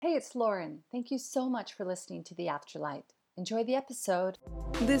Hey, it's Lauren. Thank you so much for listening to The Afterlight. Enjoy the episode.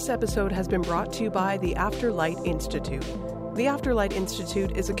 This episode has been brought to you by the Afterlight Institute. The Afterlight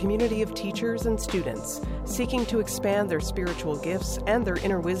Institute is a community of teachers and students seeking to expand their spiritual gifts and their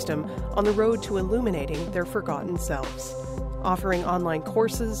inner wisdom on the road to illuminating their forgotten selves. Offering online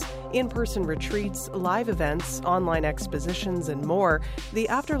courses, in-person retreats, live events, online expositions, and more, the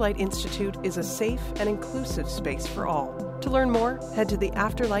Afterlight Institute is a safe and inclusive space for all. To learn more, head to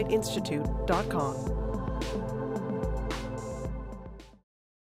theafterlightinstitute.com.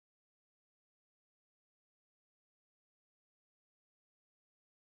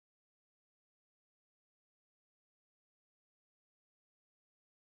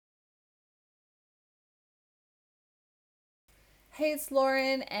 Hey, it's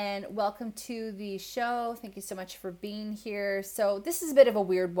Lauren, and welcome to the show. Thank you so much for being here. So this is a bit of a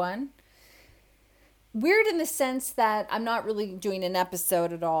weird one. Weird in the sense that I'm not really doing an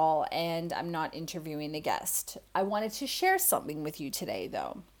episode at all, and I'm not interviewing a guest. I wanted to share something with you today,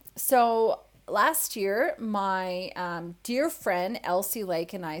 though. So last year, my dear friend Elsie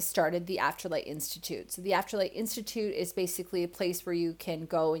Lake and I started the Afterlight Institute. So the Afterlight Institute is basically a place where you can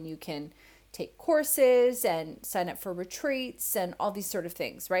go and you can take courses and sign up for retreats and all these sort of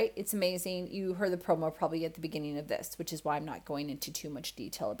things, right? It's amazing. You heard the promo probably at the beginning of this, which is why I'm not going into too much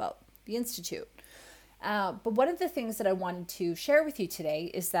detail about the Institute. But one of the things that I wanted to share with you today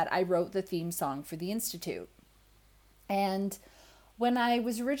is that I wrote the theme song for the Institute. And when I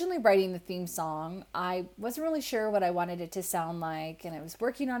was originally writing the theme song, I wasn't really sure what I wanted it to sound like. And I was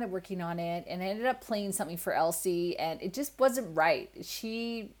working on it. And I ended up playing something for Elsie, and it just wasn't right.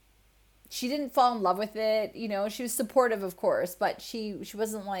 She didn't fall in love with it. You know, she was supportive, of course, but she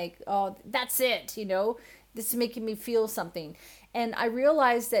wasn't like, oh, that's it. You know, this is making me feel something. And I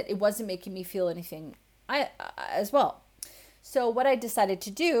realized that it wasn't making me feel anything as well. So what I decided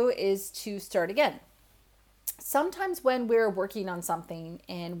to do is to start again. Sometimes when we're working on something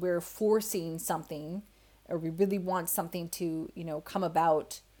and we're forcing something, or we really want something to, come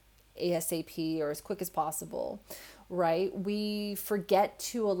about ASAP or as quick as possible, right? We forget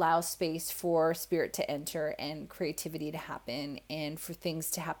to allow space for spirit to enter and creativity to happen and for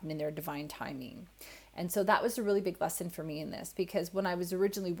things to happen in their divine timing. And so that was a really big lesson for me in this, because when I was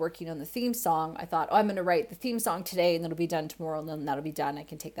originally working on the theme song, I thought, I'm going to write the theme song today and it'll be done tomorrow, and then that'll be done. I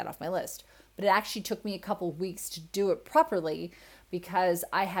can take that off my list. But it actually took me a couple of weeks to do it properly, because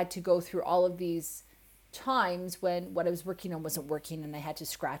I had to go through all of these times when what I was working on wasn't working and I had to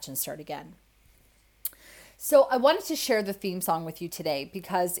scratch and start again. So I wanted to share the theme song with you today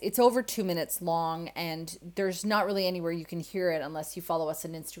because it's over 2 minutes long, and there's not really anywhere you can hear it unless you follow us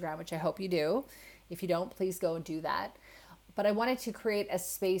on Instagram, which I hope you do. If you don't, please go and do that. But I wanted to create a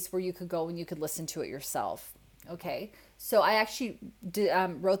space where you could go and you could listen to it yourself. Okay, so I actually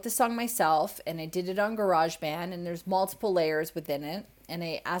wrote the song myself, and I did it on GarageBand, and there's multiple layers within it. And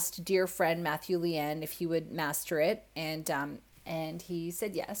I asked a dear friend Matthew Lien if he would master it, and he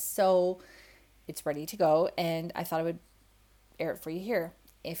said yes. So it's ready to go, and I thought I would air it for you here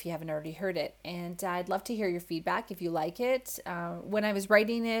if you haven't already heard it. And I'd love to hear your feedback if you like it. When I was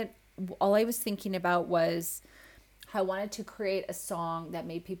writing it, all I was thinking about was how I wanted to create a song that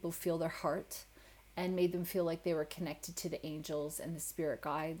made people feel their heart and made them feel like they were connected to the angels and the spirit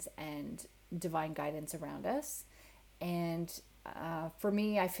guides and divine guidance around us. And for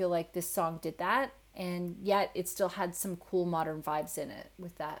me, I feel like this song did that, and yet it still had some cool modern vibes in it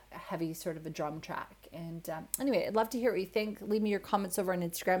with that heavy sort of a drum track. And anyway, I'd love to hear what you think. Leave me your comments over on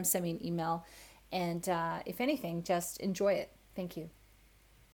Instagram, send me an email, and if anything, just enjoy it. Thank you.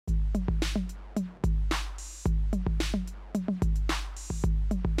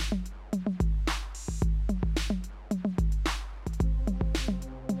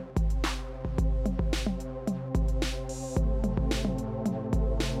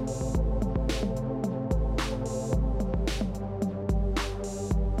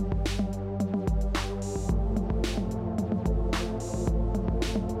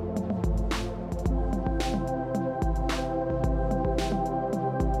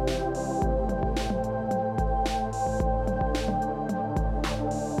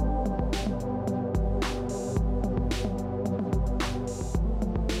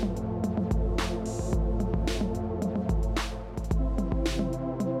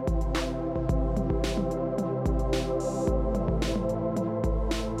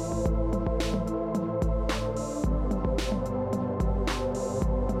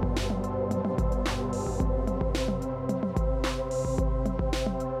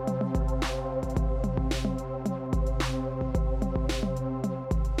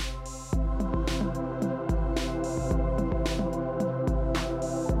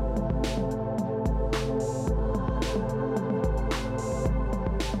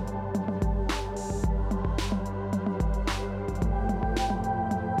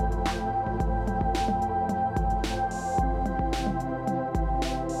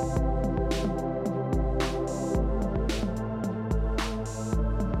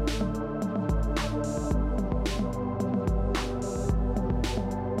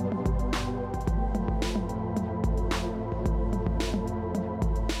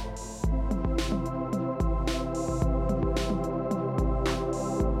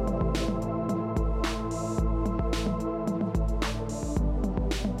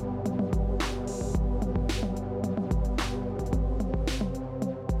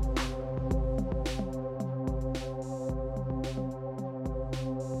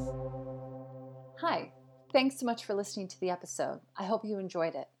 Thanks so much for listening to the episode. I hope you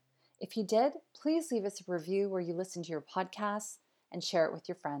enjoyed it. If you did, please leave us a review where you listen to your podcasts and share it with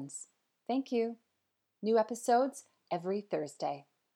your friends. Thank you. New episodes every Thursday.